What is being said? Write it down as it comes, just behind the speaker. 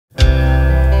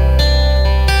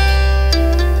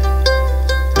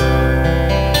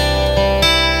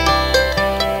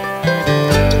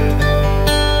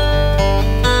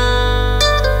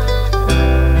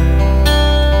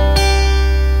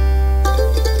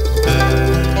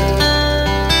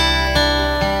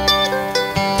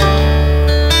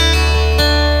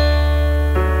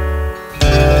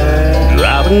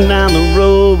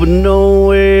with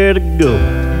nowhere to go,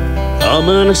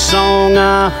 humming a song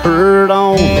I heard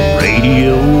on the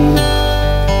radio.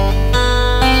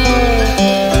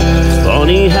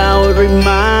 Funny how it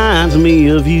reminds me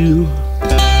of you,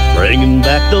 bringing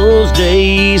back those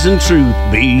days and truth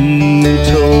be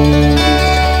told.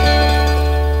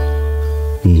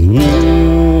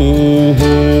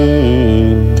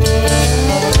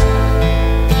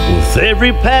 With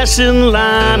every passing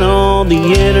line on the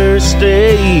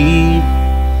interstate,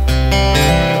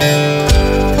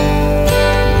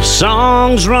 the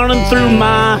songs running through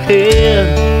my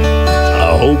head,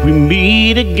 I hope we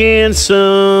meet again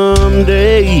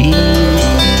someday.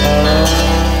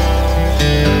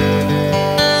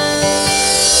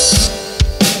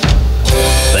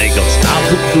 Think I'll stop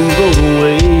at the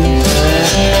roadways,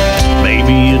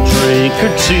 maybe a drink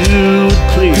or two would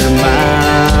clear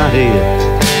my head.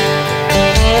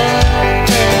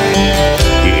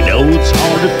 It's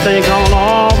hard to think on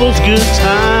all those good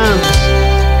times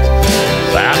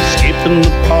without skipping the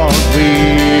part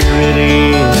where it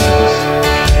ends.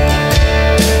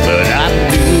 But I'd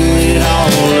do it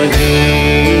all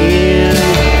again.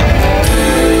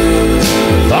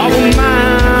 With all the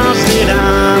miles that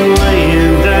I'm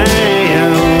laying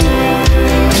down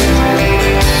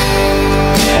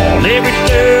on every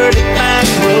dirty back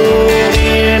road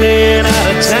in and out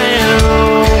of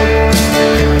town,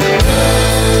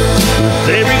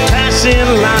 every passing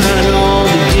line on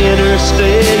the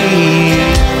interstate,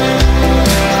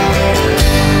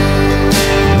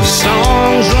 the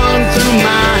songs run through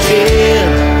my head,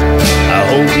 I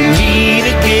hope we meet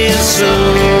again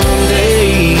someday.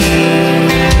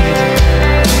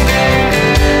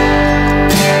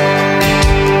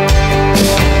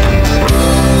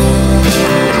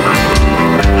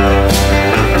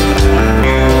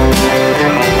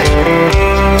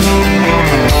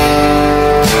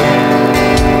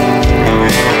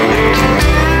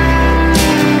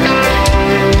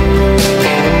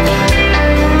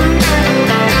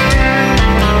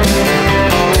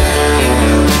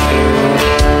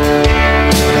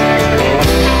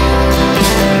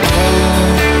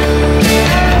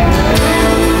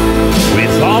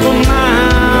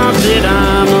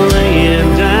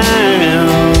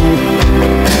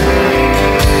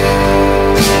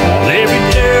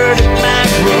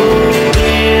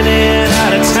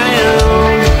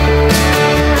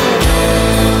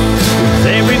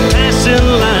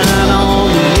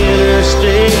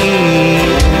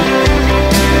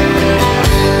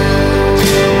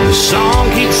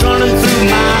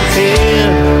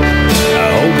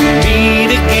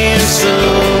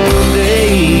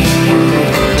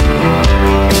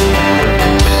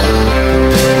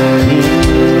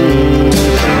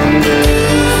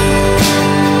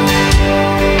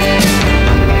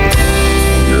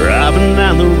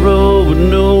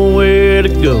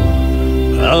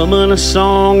 Humming a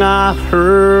song I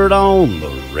heard on the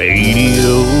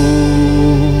radio.